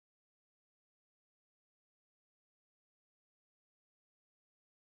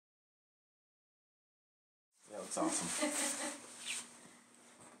That's awesome.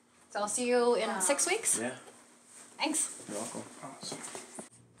 So I'll see you in 6 weeks? Yeah. Thanks. You're welcome. Awesome.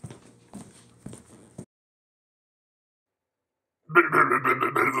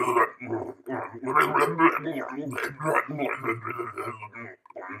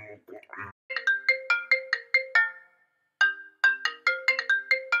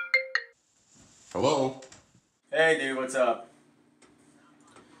 Hello? Hey dude, what's up?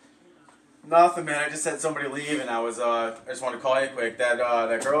 Nothing, man. I just had somebody leave, and I just wanted to call you quick. That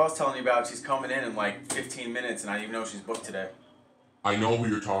girl I was telling you about, she's coming in like 15 minutes, and I didn't even know she's booked today. I know who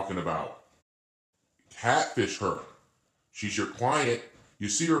you're talking about. Catfish her. She's your client. You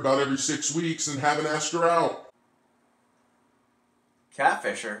see her about every 6 weeks and haven't asked her out.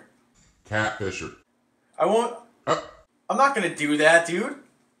 Catfisher? Catfisher. I won't. I'm not gonna do that, dude.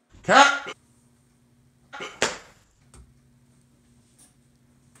 Cat.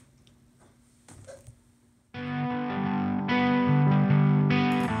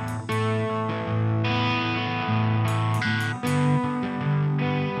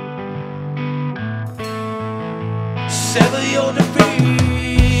 Sever your defeats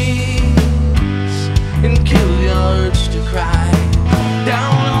and kill your urge to cry.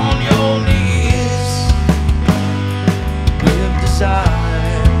 Down on your knees with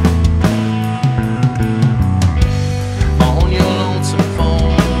desire. On your lonesome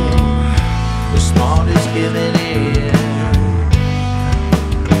phone, the smart is giving in.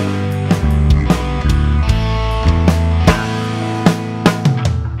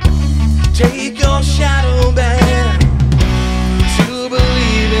 Take your shadow back.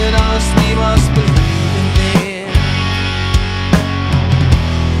 Believe in us, we must believe in them.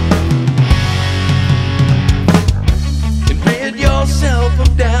 And rid yourself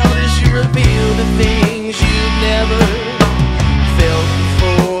of doubt as you reveal the things you've never felt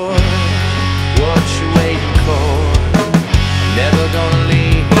before. What you waiting for? I'm never gonna leave.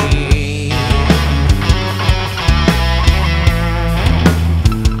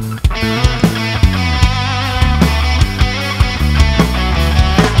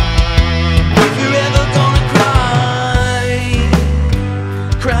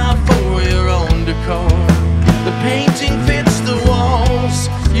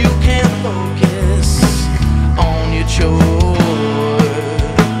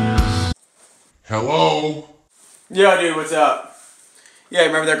 Hello? Yo, dude, what's up? Yeah,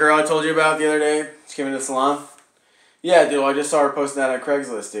 remember that girl I told you about the other day? She came into the salon? Yeah, dude, I just saw her posting that on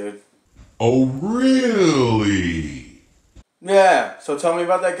Craigslist, dude. Oh, really? Yeah, so tell me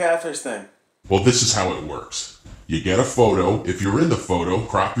about that catfish thing. Well, this is how it works. You get a photo. If you're in the photo,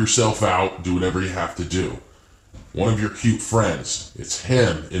 crop yourself out, do whatever you have to do. One of your cute friends, it's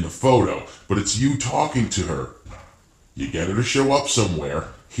him in the photo, but it's you talking to her. You get her to show up somewhere.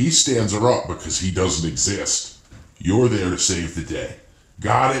 He stands her up because he doesn't exist. You're there to save the day.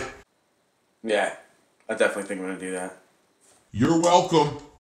 Got it? Yeah, I definitely think I'm gonna do that. You're welcome.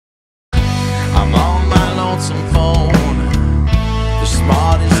 I'm on my lonesome phone. The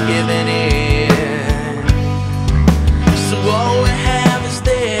smart is giving in. So all we have is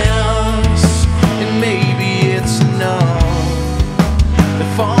this, and maybe it's enough. The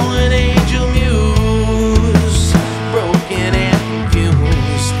fallen angel muse, broken and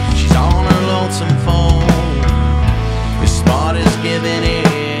confused. She's on her lonesome phone. The smart is giving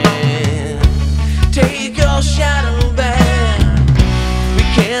in. Take your shadow back. We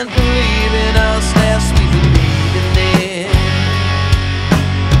can't believe in us lest we believe in them.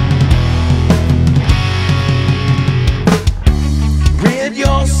 Rid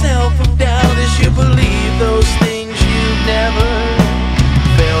yourself of doubt as you believe those things you've never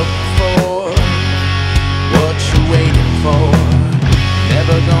felt before. What you waiting for?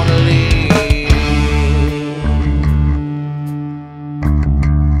 Never gonna leave.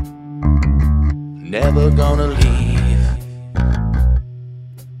 Never gonna leave.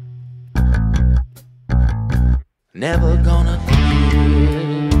 Never gonna leave.